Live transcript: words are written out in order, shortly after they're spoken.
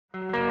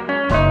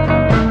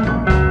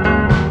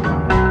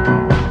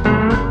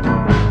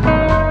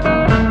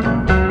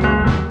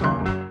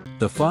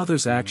The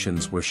father's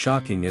actions were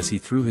shocking as he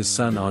threw his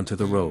son onto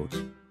the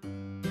road.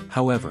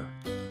 However,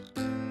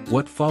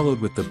 what followed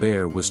with the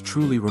bear was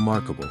truly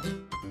remarkable.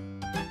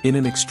 In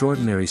an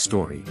extraordinary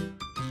story,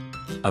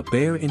 a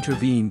bear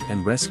intervened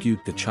and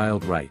rescued the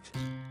child right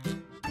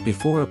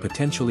before a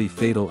potentially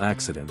fatal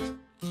accident.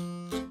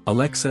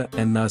 Alexa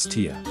and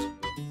Nastia,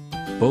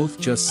 both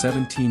just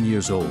 17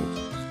 years old,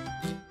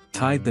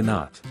 tied the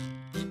knot,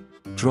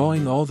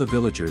 drawing all the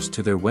villagers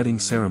to their wedding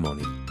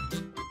ceremony.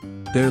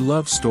 Their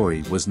love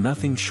story was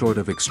nothing short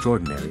of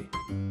extraordinary.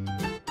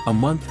 A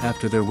month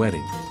after their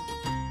wedding,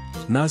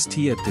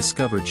 Nastia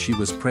discovered she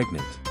was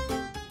pregnant.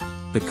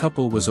 The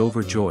couple was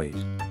overjoyed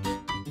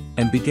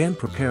and began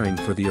preparing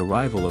for the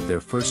arrival of their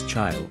first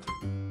child.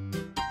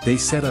 They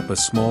set up a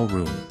small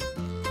room,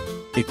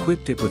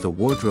 equipped it with a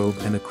wardrobe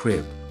and a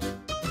crib,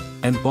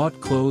 and bought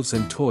clothes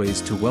and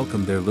toys to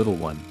welcome their little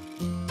one.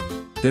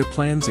 Their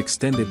plans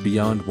extended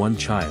beyond one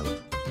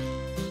child,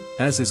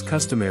 as is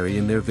customary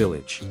in their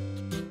village,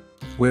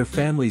 where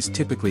families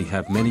typically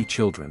have many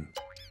children.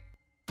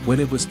 When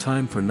it was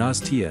time for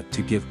Nastia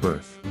to give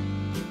birth,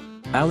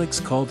 Alex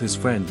called his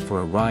friend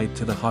for a ride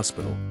to the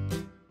hospital.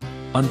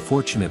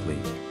 Unfortunately,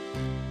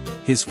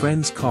 his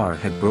friend's car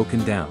had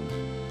broken down.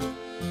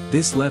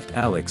 This left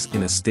Alex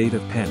in a state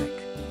of panic,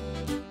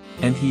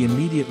 and he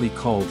immediately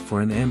called for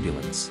an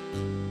ambulance.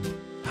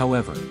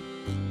 However,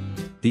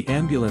 the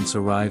ambulance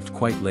arrived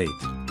quite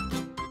late,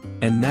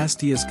 and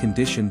Nastia's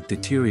condition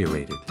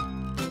deteriorated,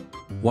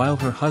 while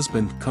her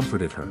husband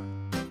comforted her.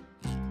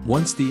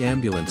 Once the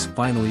ambulance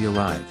finally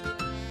arrived,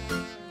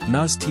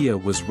 Nastia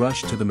was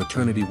rushed to the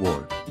maternity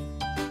ward.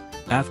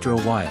 After a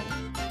while,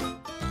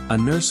 a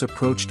nurse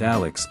approached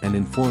Alex and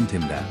informed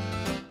him that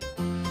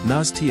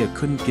Nastia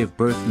couldn't give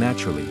birth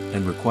naturally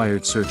and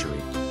required surgery,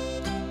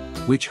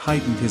 which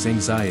heightened his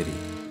anxiety.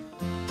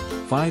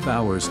 5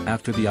 hours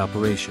after the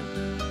operation,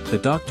 the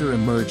doctor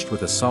emerged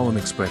with a solemn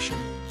expression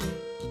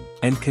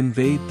and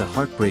conveyed the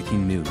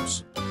heartbreaking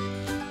news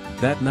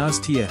that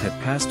Nastia had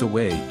passed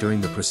away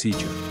during the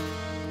procedure.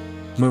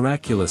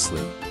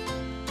 Miraculously,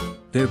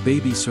 their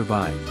baby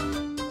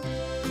survived.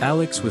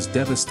 Alex was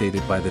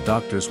devastated by the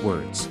doctor's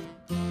words,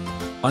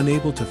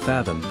 unable to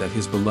fathom that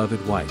his beloved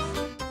wife,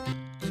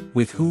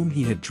 with whom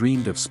he had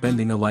dreamed of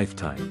spending a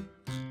lifetime,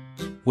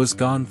 was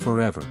gone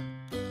forever.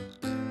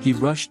 He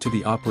rushed to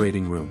the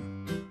operating room,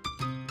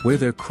 where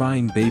their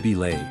crying baby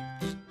lay.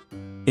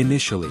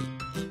 Initially,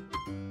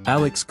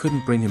 Alex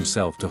couldn't bring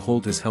himself to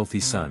hold his healthy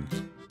son,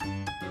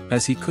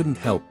 as he couldn't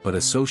help but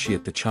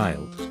associate the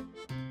child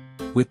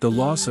with the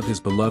loss of his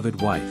beloved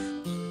wife.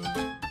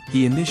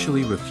 He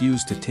initially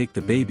refused to take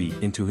the baby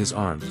into his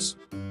arms.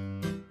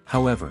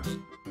 However,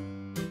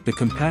 the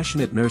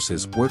compassionate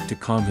nurses worked to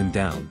calm him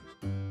down,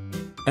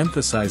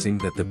 emphasizing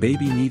that the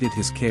baby needed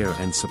his care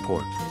and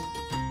support.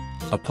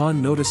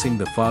 Upon noticing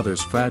the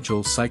father's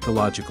fragile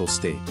psychological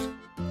state,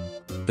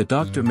 the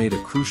doctor made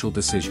a crucial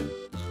decision.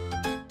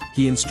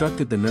 He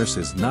instructed the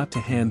nurses not to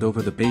hand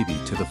over the baby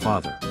to the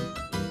father,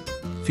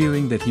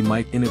 fearing that he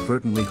might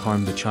inadvertently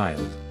harm the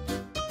child.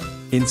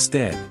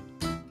 Instead,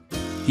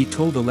 he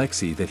told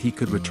Alexei that he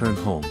could return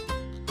home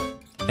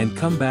and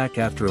come back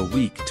after a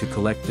week to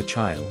collect the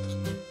child.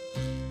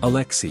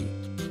 Alexei,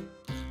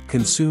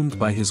 consumed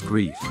by his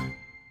grief,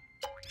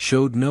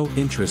 showed no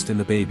interest in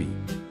the baby.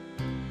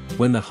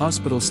 When the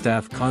hospital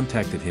staff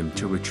contacted him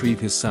to retrieve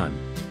his son,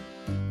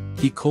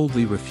 he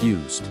coldly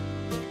refused,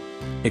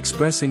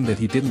 expressing that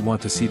he didn't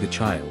want to see the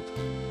child,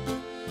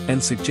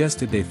 and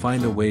suggested they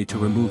find a way to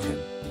remove him.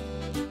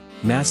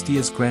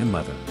 Nastia's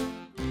grandmother,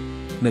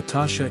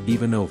 Natasha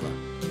Ivanova,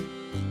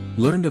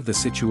 learned of the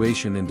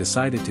situation and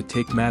decided to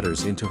take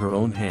matters into her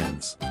own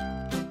hands.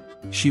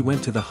 She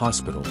went to the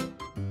hospital,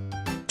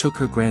 took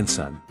her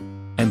grandson,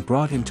 and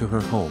brought him to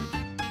her home,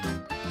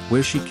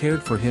 where she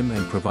cared for him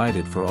and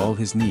provided for all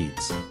his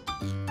needs.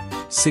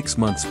 6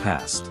 months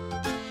passed,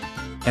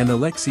 and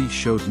Alexei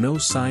showed no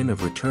sign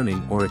of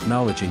returning or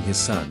acknowledging his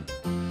son.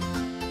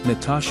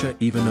 Natasha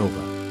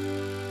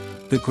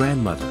Ivanova, the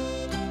grandmother,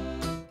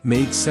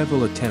 made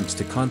several attempts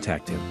to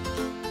contact him,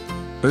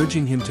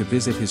 urging him to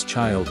visit his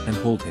child and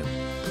hold him,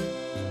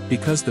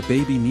 because the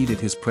baby needed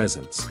his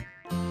presence.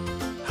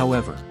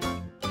 However,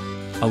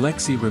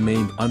 Alexei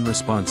remained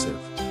unresponsive,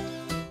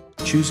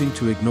 choosing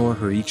to ignore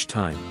her each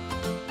time.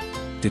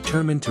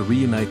 Determined to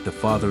reunite the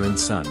father and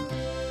son,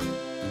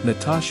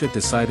 Natasha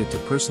decided to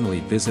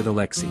personally visit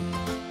Alexei,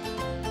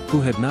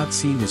 who had not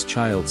seen his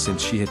child since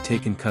she had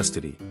taken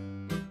custody.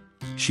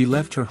 She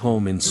left her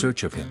home in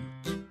search of him,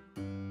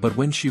 but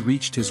when she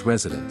reached his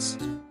residence,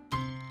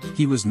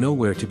 he was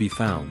nowhere to be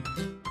found.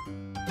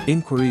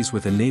 Inquiries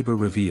with a neighbor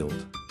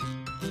revealed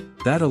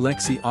that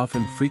Alexei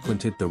often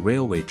frequented the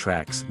railway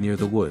tracks near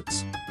the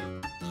woods.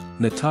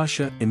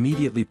 Natasha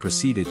immediately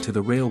proceeded to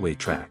the railway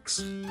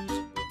tracks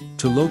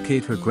to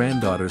locate her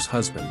granddaughter's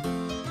husband.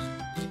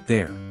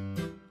 There,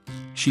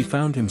 she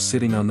found him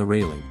sitting on the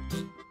railing,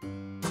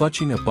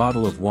 clutching a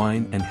bottle of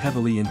wine and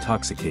heavily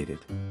intoxicated.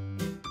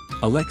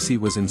 Alexei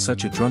was in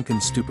such a drunken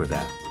stupor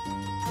that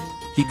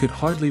he could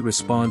hardly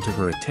respond to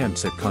her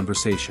attempts at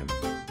conversation.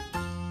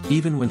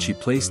 Even when she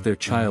placed their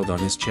child on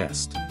his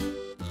chest,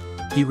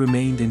 he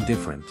remained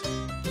indifferent.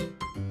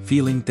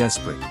 Feeling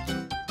desperate,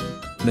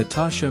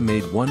 Natasha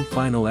made one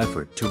final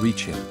effort to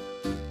reach him.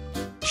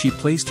 She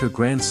placed her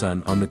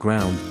grandson on the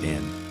ground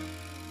and,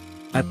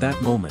 at that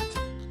moment,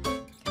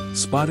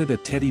 spotted a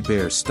teddy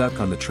bear stuck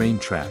on the train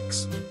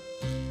tracks.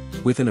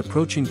 With an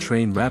approaching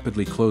train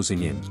rapidly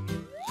closing in,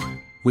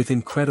 with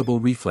incredible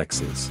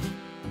reflexes,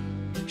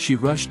 she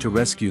rushed to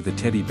rescue the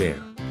teddy bear,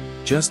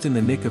 just in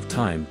the nick of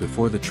time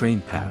before the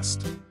train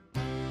passed.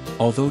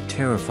 Although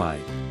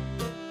terrified,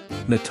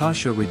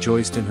 Natasha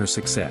rejoiced in her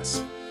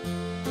success.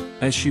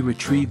 As she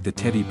retrieved the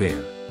teddy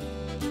bear,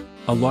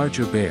 a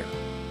larger bear,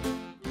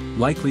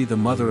 likely the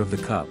mother of the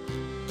cub,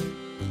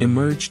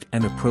 emerged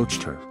and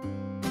approached her.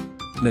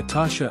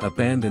 Natasha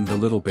abandoned the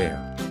little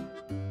bear,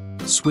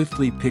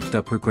 swiftly picked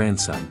up her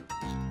grandson,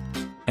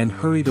 and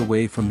hurried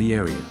away from the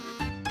area.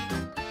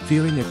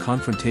 Fearing a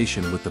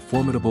confrontation with the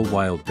formidable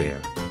wild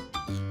bear,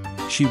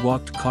 she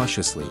walked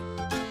cautiously,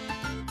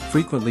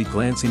 frequently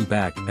glancing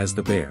back as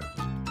the bear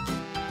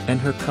and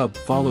her cub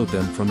followed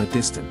them from a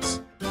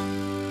distance.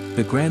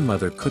 The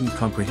grandmother couldn't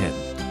comprehend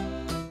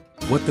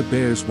what the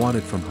bears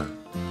wanted from her,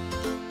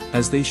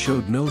 as they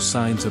showed no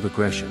signs of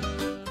aggression.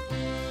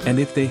 And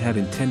if they had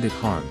intended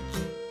harm,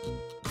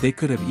 they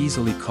could have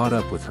easily caught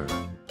up with her.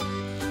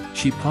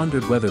 She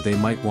pondered whether they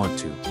might want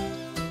to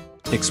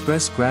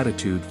express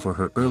gratitude for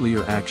her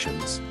earlier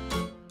actions,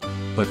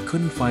 but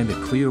couldn't find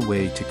a clear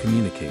way to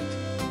communicate.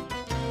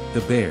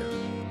 The bear,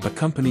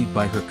 accompanied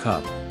by her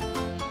cub,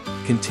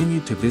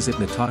 continued to visit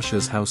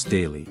Natasha's house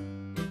daily.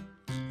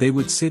 They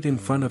would sit in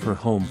front of her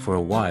home for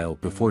a while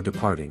before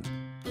departing.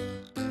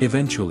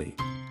 Eventually,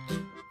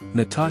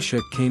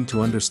 Natasha came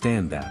to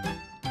understand that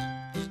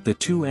the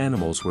two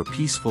animals were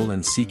peaceful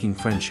and seeking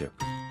friendship.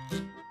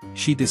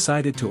 She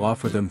decided to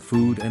offer them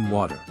food and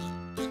water,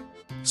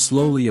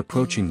 slowly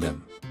approaching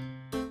them,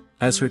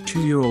 as her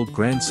 2-year-old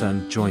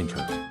grandson joined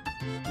her.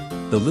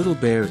 The little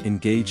bear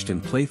engaged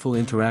in playful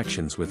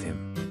interactions with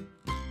him.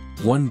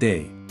 One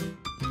day,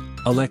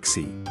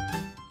 Alexei,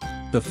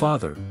 the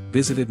father,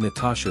 visited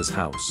Natasha's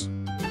house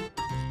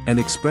and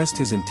expressed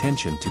his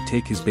intention to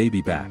take his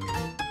baby back.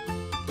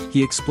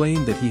 He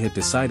explained that he had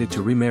decided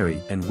to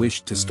remarry and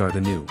wished to start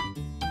anew.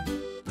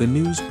 The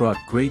news brought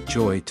great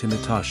joy to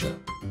Natasha,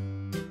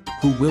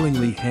 who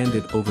willingly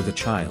handed over the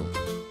child,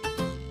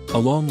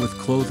 along with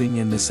clothing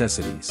and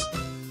necessities.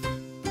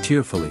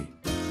 Tearfully,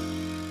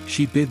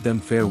 she bid them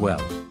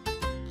farewell.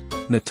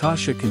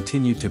 Natasha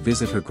continued to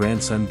visit her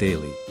grandson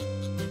daily,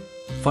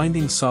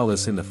 finding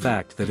solace in the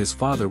fact that his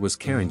father was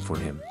caring for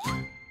him,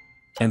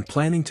 and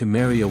planning to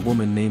marry a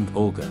woman named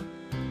Olga,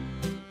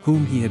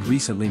 whom he had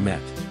recently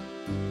met.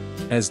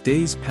 As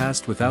days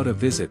passed without a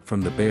visit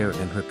from the bear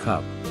and her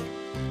cub,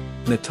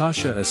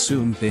 Natasha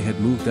assumed they had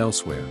moved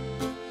elsewhere.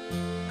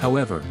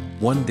 However,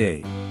 one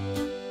day,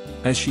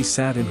 as she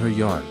sat in her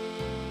yard,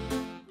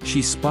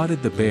 she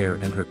spotted the bear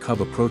and her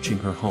cub approaching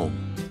her home,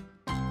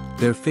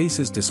 their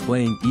faces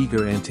displaying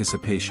eager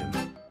anticipation.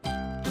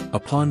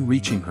 Upon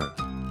reaching her,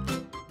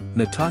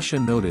 Natasha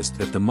noticed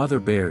that the mother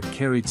bear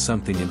carried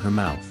something in her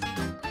mouth.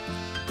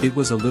 It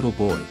was a little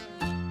boy.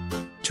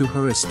 To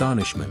her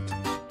astonishment,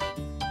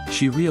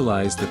 she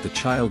realized that the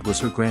child was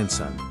her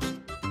grandson,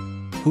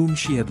 whom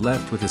she had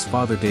left with his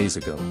father days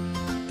ago.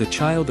 The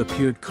child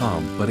appeared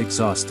calm but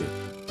exhausted.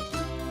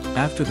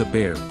 After the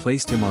bear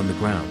placed him on the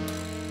ground,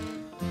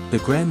 the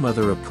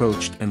grandmother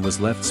approached and was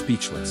left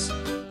speechless.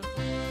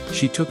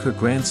 She took her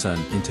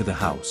grandson into the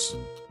house,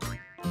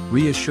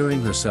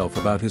 reassuring herself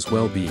about his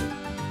well-being,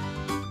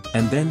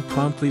 and then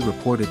promptly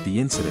reported the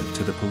incident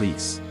to the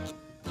police.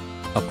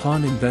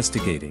 Upon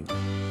investigating,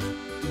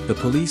 the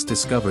police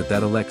discovered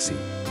that Alexei,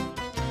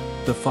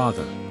 the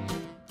father,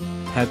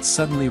 had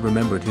suddenly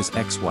remembered his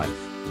ex-wife.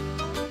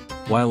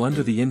 While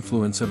under the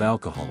influence of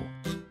alcohol,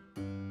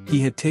 he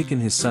had taken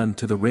his son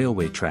to the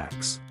railway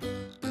tracks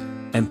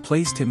and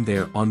placed him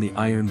there on the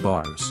iron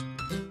bars.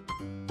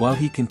 While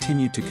he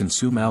continued to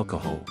consume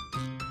alcohol,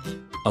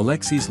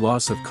 Alexei's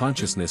loss of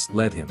consciousness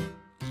led him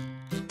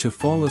to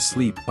fall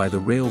asleep by the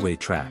railway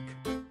track,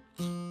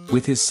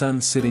 with his son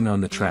sitting on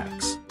the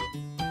tracks.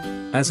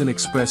 As an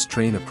express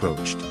train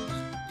approached,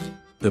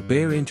 the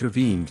bear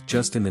intervened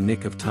just in the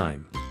nick of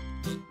time,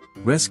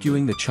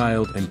 rescuing the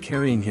child and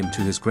carrying him to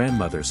his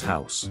grandmother's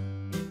house.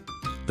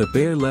 The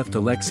bear left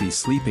Alexei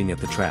sleeping at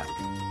the track.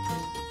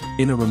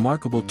 In a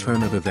remarkable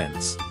turn of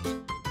events,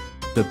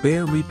 the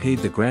bear repaid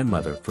the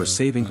grandmother for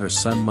saving her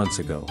son months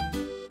ago,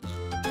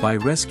 by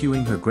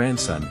rescuing her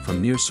grandson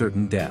from near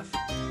certain death.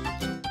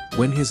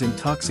 When his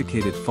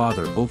intoxicated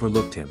father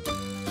overlooked him,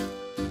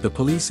 the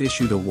police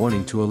issued a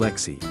warning to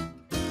Alexei,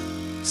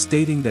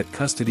 stating that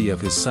custody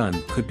of his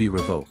son could be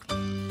revoked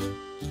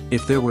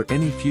if there were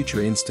any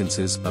future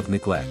instances of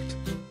neglect.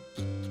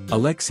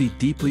 Alexei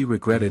deeply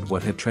regretted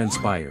what had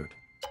transpired,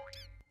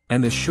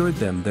 and assured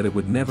them that it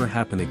would never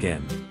happen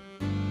again.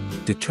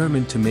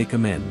 Determined to make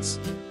amends,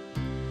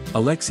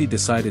 Alexei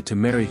decided to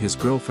marry his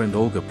girlfriend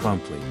Olga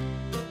promptly,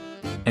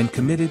 and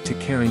committed to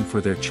caring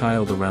for their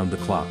child around the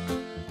clock.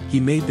 He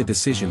made the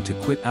decision to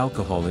quit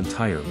alcohol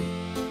entirely,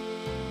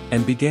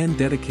 and began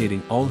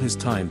dedicating all his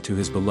time to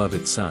his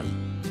beloved son,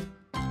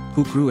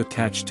 who grew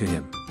attached to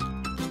him.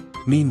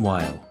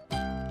 Meanwhile,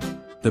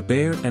 the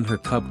bear and her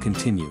cub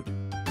continued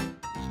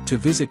to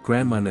visit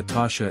Grandma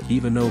Natasha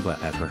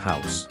Ivanova at her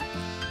house,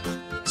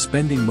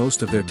 spending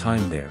most of their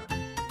time there.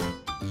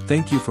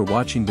 Thank you for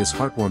watching this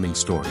heartwarming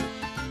story.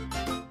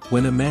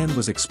 When a man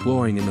was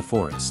exploring in the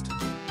forest,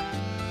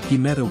 he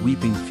met a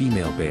weeping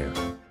female bear.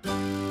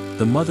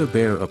 The mother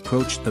bear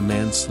approached the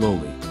man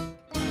slowly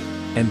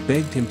and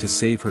begged him to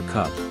save her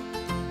cub.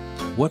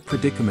 What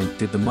predicament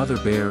did the mother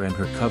bear and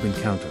her cub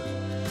encounter?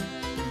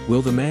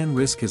 Will the man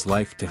risk his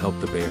life to help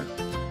the bear?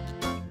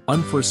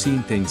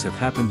 Unforeseen things have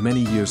happened many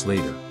years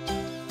later.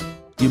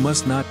 You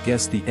must not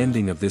guess the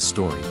ending of this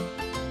story.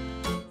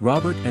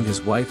 Robert and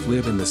his wife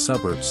live in the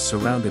suburbs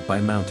surrounded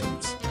by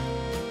mountains.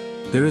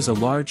 There is a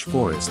large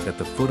forest at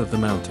the foot of the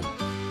mountain,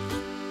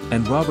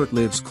 and Robert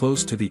lives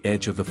close to the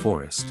edge of the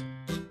forest.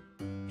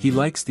 He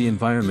likes the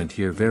environment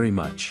here very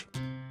much,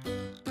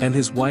 and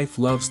his wife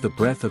loves the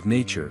breath of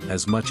nature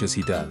as much as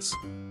he does.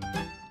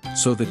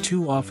 So the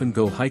two often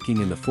go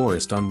hiking in the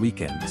forest on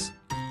weekends.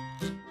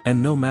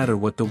 And no matter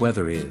what the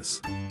weather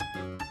is,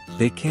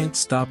 they can't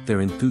stop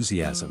their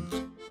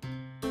enthusiasm.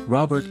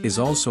 Robert is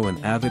also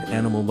an avid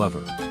animal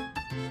lover.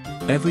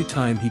 Every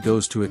time he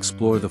goes to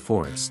explore the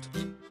forest,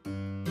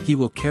 he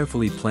will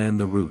carefully plan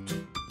the route.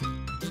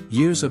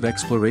 Years of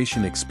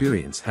exploration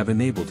experience have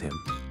enabled him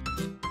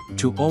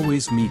to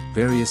always meet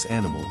various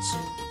animals.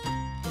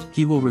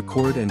 He will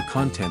record and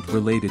content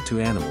related to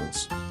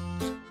animals,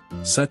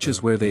 such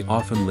as where they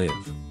often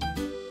live,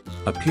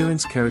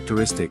 appearance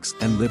characteristics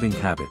and living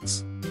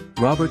habits.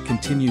 Robert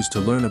continues to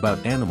learn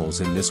about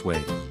animals in this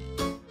way.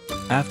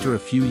 After a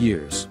few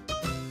years,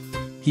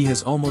 he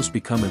has almost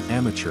become an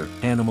amateur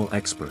animal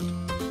expert,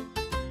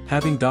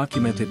 having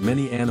documented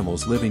many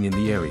animals living in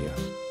the area.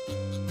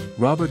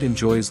 Robert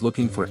enjoys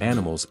looking for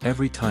animals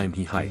every time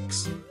he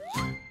hikes.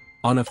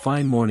 On a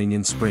fine morning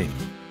in spring,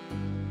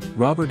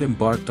 Robert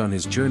embarked on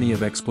his journey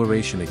of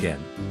exploration again.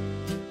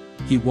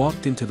 He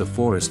walked into the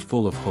forest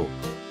full of hope,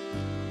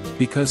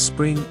 because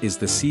spring is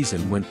the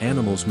season when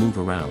animals move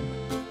around,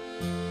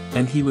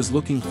 and he was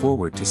looking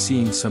forward to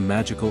seeing some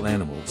magical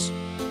animals.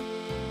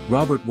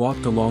 Robert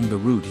walked along the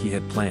route he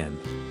had planned,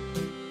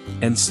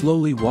 and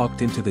slowly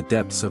walked into the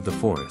depths of the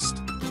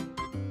forest.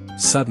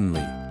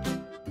 Suddenly,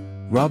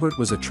 Robert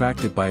was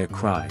attracted by a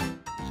cry,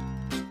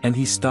 and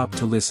he stopped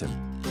to listen.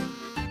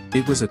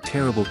 It was a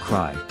terrible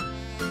cry.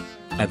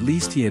 At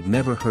least he had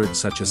never heard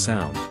such a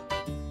sound.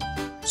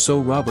 So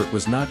Robert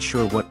was not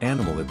sure what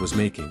animal it was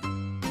making.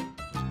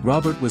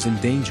 Robert was in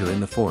danger in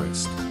the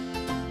forest,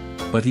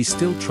 but he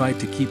still tried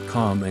to keep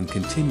calm and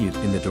continued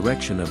in the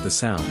direction of the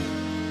sound.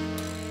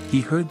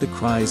 He heard the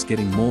cries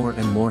getting more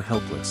and more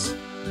helpless,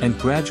 and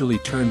gradually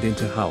turned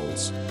into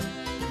howls.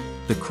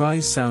 The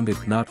cries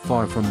sounded not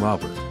far from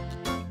Robert,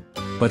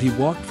 but he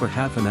walked for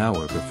half an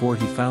hour before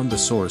he found the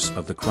source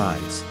of the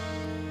cries.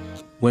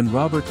 When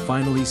Robert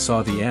finally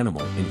saw the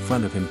animal in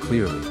front of him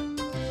clearly,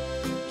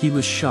 he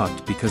was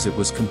shocked because it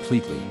was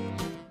completely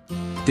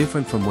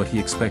different from what he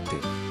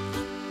expected.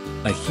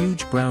 A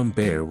huge brown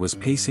bear was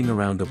pacing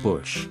around a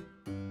bush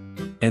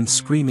and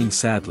screaming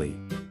sadly.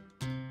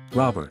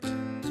 Robert,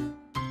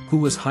 who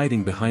was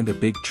hiding behind a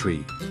big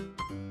tree,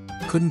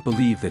 couldn't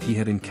believe that he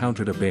had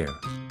encountered a bear.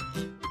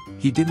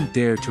 He didn't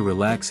dare to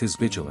relax his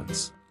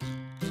vigilance,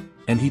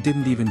 and he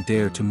didn't even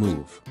dare to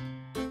move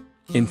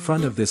in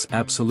front of this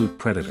absolute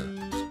predator.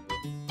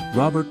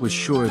 Robert was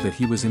sure that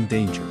he was in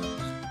danger.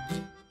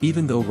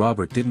 Even though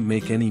Robert didn't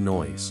make any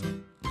noise,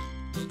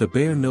 the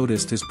bear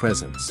noticed his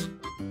presence.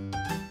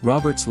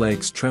 Robert's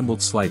legs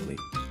trembled slightly,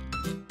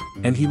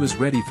 and he was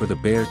ready for the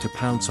bear to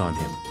pounce on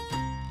him.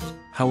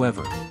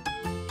 However,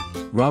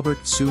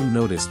 Robert soon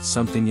noticed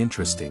something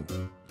interesting.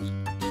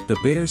 The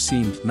bear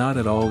seemed not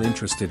at all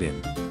interested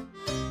in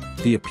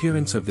the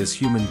appearance of this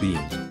human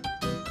being.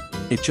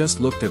 It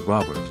just looked at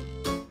Robert,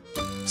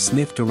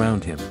 sniffed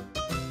around him,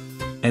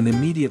 and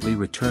immediately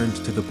returned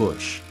to the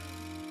bush.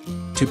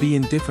 To be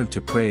indifferent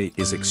to prey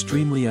is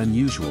extremely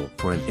unusual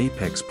for an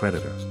apex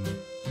predator.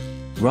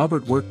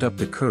 Robert worked up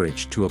the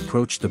courage to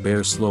approach the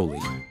bear slowly,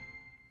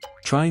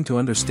 trying to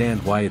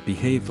understand why it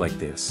behaved like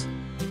this.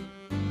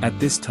 At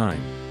this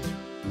time,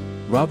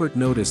 Robert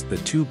noticed the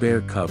two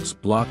bear cubs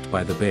blocked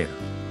by the bear.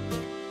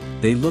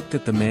 They looked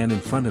at the man in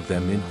front of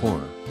them in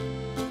horror,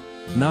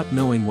 not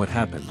knowing what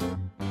happened.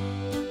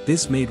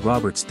 This made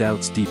Robert's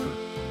doubts deeper.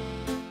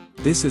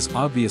 This is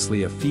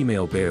obviously a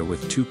female bear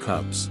with two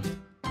cubs.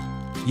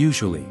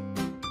 Usually,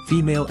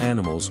 female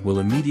animals will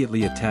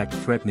immediately attack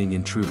threatening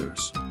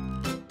intruders.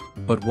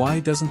 But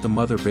why doesn't the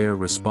mother bear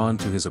respond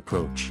to his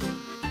approach?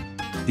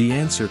 The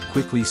answer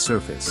quickly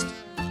surfaced.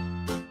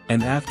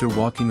 And after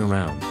walking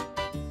around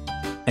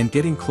and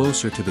getting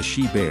closer to the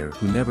she-bear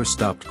who never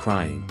stopped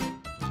crying,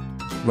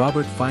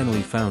 Robert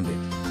finally found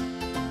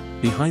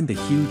it. Behind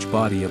the huge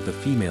body of the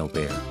female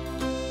bear,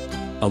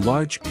 a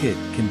large pit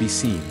can be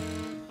seen.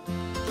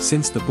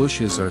 Since the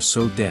bushes are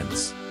so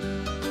dense,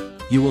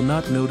 You will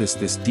not notice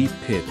this deep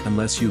pit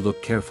unless you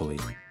look carefully.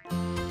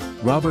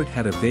 Robert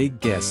had a vague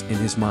guess in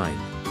his mind.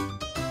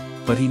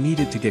 But he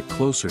needed to get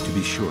closer to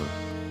be sure.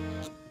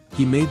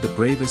 He made the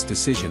bravest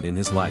decision in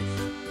his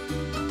life.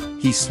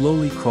 He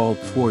slowly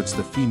crawled towards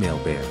the female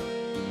bear,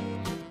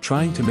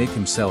 trying to make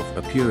himself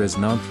appear as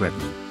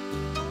non-threatening.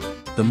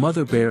 The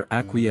mother bear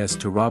acquiesced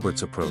to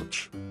Robert's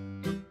approach.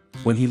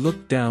 When he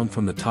looked down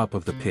from the top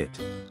of the pit,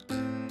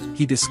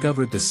 he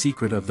discovered the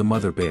secret of the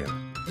mother bear.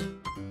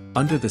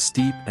 Under the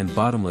steep and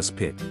bottomless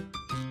pit,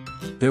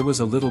 there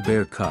was a little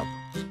bear cub.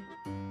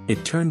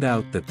 It turned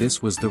out that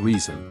this was the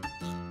reason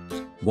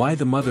why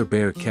the mother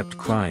bear kept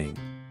crying.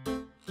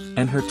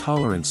 And her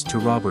tolerance to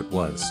Robert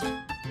was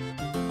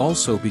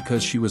also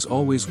because she was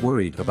always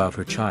worried about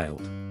her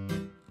child.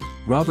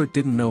 Robert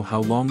didn't know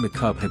how long the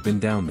cub had been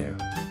down there.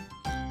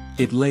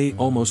 It lay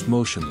almost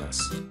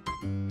motionless.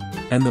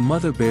 And the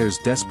mother bear's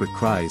desperate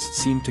cries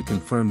seemed to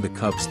confirm the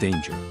cub's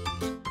danger.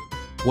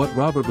 What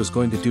Robert was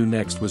going to do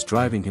next was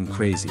driving him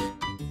crazy.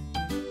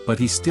 But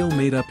he still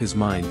made up his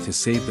mind to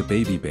save the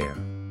baby bear.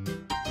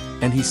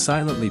 And he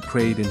silently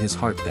prayed in his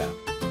heart that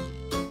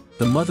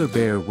the mother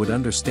bear would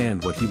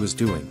understand what he was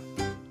doing.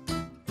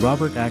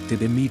 Robert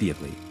acted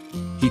immediately.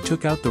 He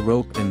took out the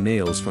rope and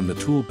nails from the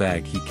tool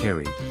bag he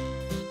carried,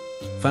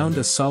 found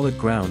a solid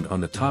ground on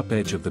the top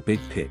edge of the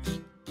big pit,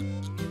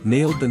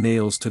 nailed the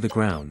nails to the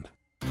ground,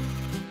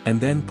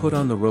 and then put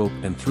on the rope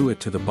and threw it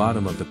to the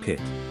bottom of the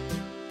pit.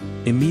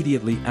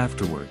 Immediately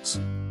afterwards,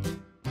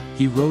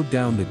 he rode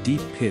down the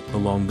deep pit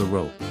along the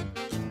rope,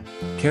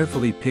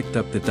 carefully picked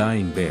up the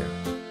dying bear,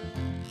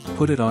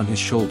 put it on his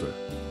shoulder,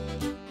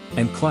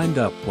 and climbed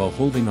up while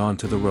holding on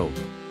to the rope.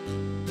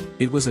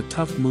 It was a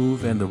tough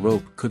move and the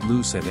rope could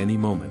loose at any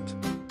moment.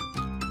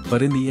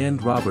 But in the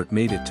end Robert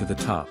made it to the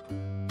top.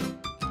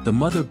 The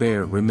mother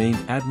bear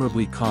remained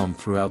admirably calm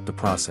throughout the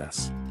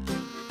process,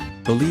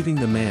 believing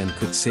the man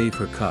could save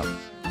her cub.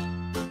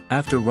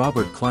 After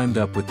Robert climbed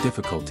up with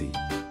difficulty,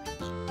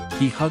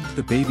 he hugged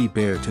the baby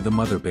bear to the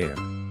mother bear,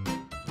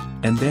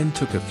 and then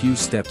took a few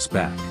steps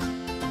back,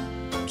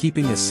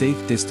 keeping a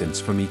safe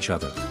distance from each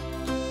other.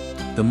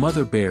 The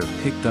mother bear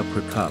picked up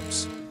her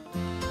cubs,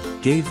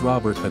 gave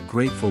Robert a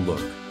grateful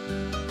look,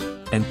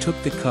 and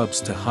took the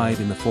cubs to hide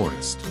in the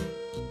forest.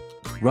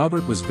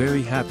 Robert was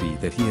very happy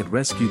that he had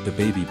rescued the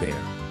baby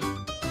bear.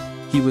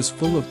 He was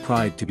full of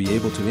pride to be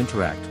able to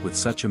interact with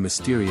such a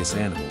mysterious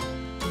animal.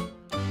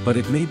 But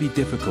it may be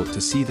difficult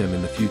to see them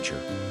in the future.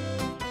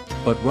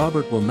 But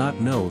Robert will not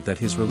know that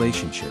his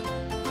relationship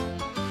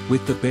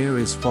with the bear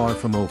is far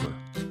from over.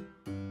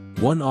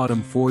 One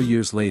autumn 4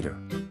 years later,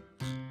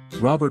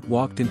 Robert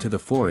walked into the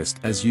forest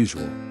as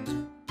usual.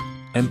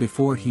 And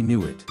before he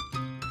knew it,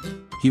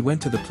 he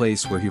went to the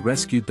place where he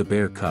rescued the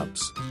bear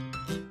cubs.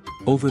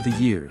 Over the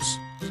years,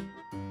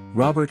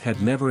 Robert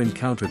had never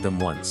encountered them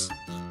once.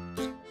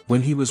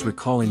 When he was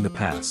recalling the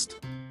past,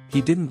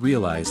 he didn't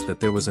realize that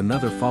there was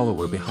another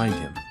follower behind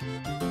him.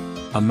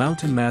 A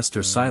mountain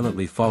master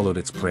silently followed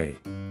its prey,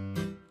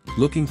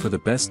 looking for the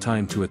best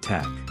time to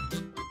attack.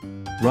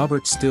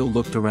 Robert still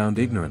looked around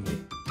ignorantly,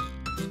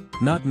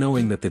 not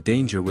knowing that the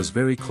danger was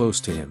very close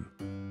to him.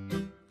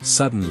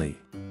 Suddenly,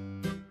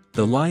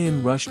 the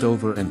lion rushed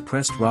over and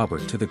pressed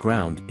Robert to the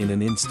ground in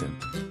an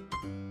instant.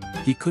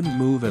 He couldn't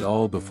move at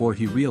all before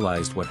he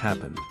realized what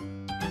happened.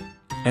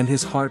 And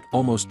his heart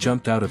almost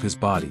jumped out of his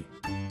body.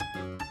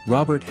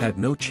 Robert had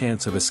no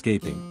chance of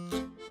escaping,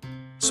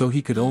 so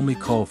he could only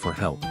call for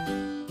help,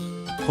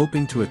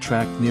 hoping to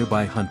attract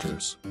nearby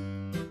hunters.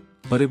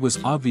 But it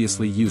was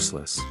obviously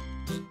useless.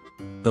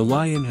 The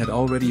lion had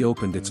already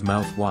opened its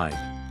mouth wide.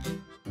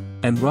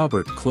 And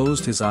Robert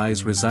closed his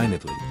eyes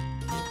resignedly.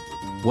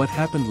 What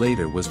happened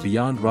later was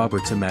beyond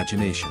Robert's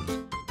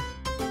imagination.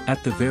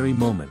 At the very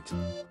moment,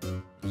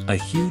 a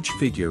huge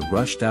figure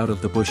rushed out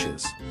of the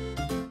bushes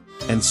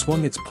and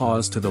swung its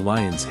paws to the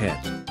lion's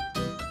head.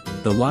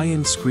 The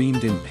lion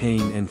screamed in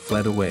pain and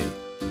fled away.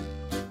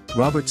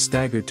 Robert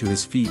staggered to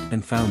his feet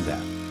and found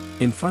that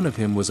in front of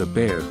him was a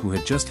bear who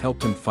had just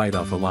helped him fight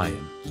off a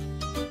lion.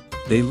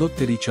 They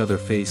looked at each other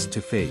face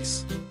to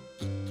face.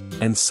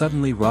 And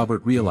suddenly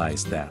Robert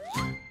realized that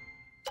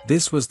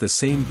this was the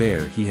same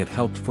bear he had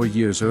helped 4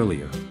 years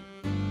earlier.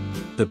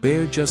 The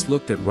bear just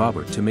looked at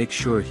Robert to make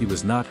sure he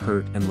was not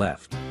hurt and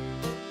left.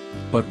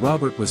 But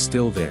Robert was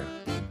still there,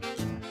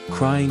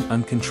 crying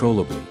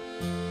uncontrollably.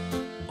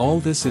 All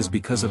this is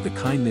because of the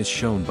kindness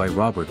shown by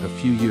Robert a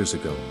few years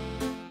ago.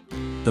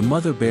 The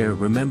mother bear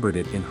remembered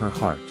it in her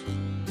heart,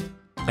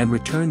 and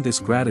returned this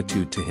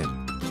gratitude to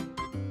him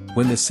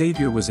when the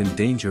savior was in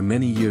danger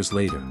many years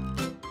later.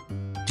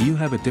 Do you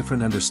have a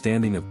different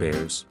understanding of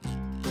bears?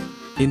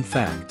 In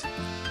fact,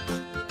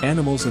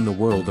 animals in the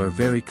world are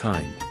very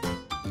kind.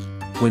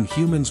 When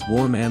humans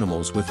warm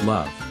animals with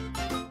love,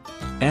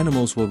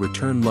 animals will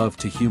return love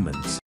to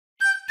humans.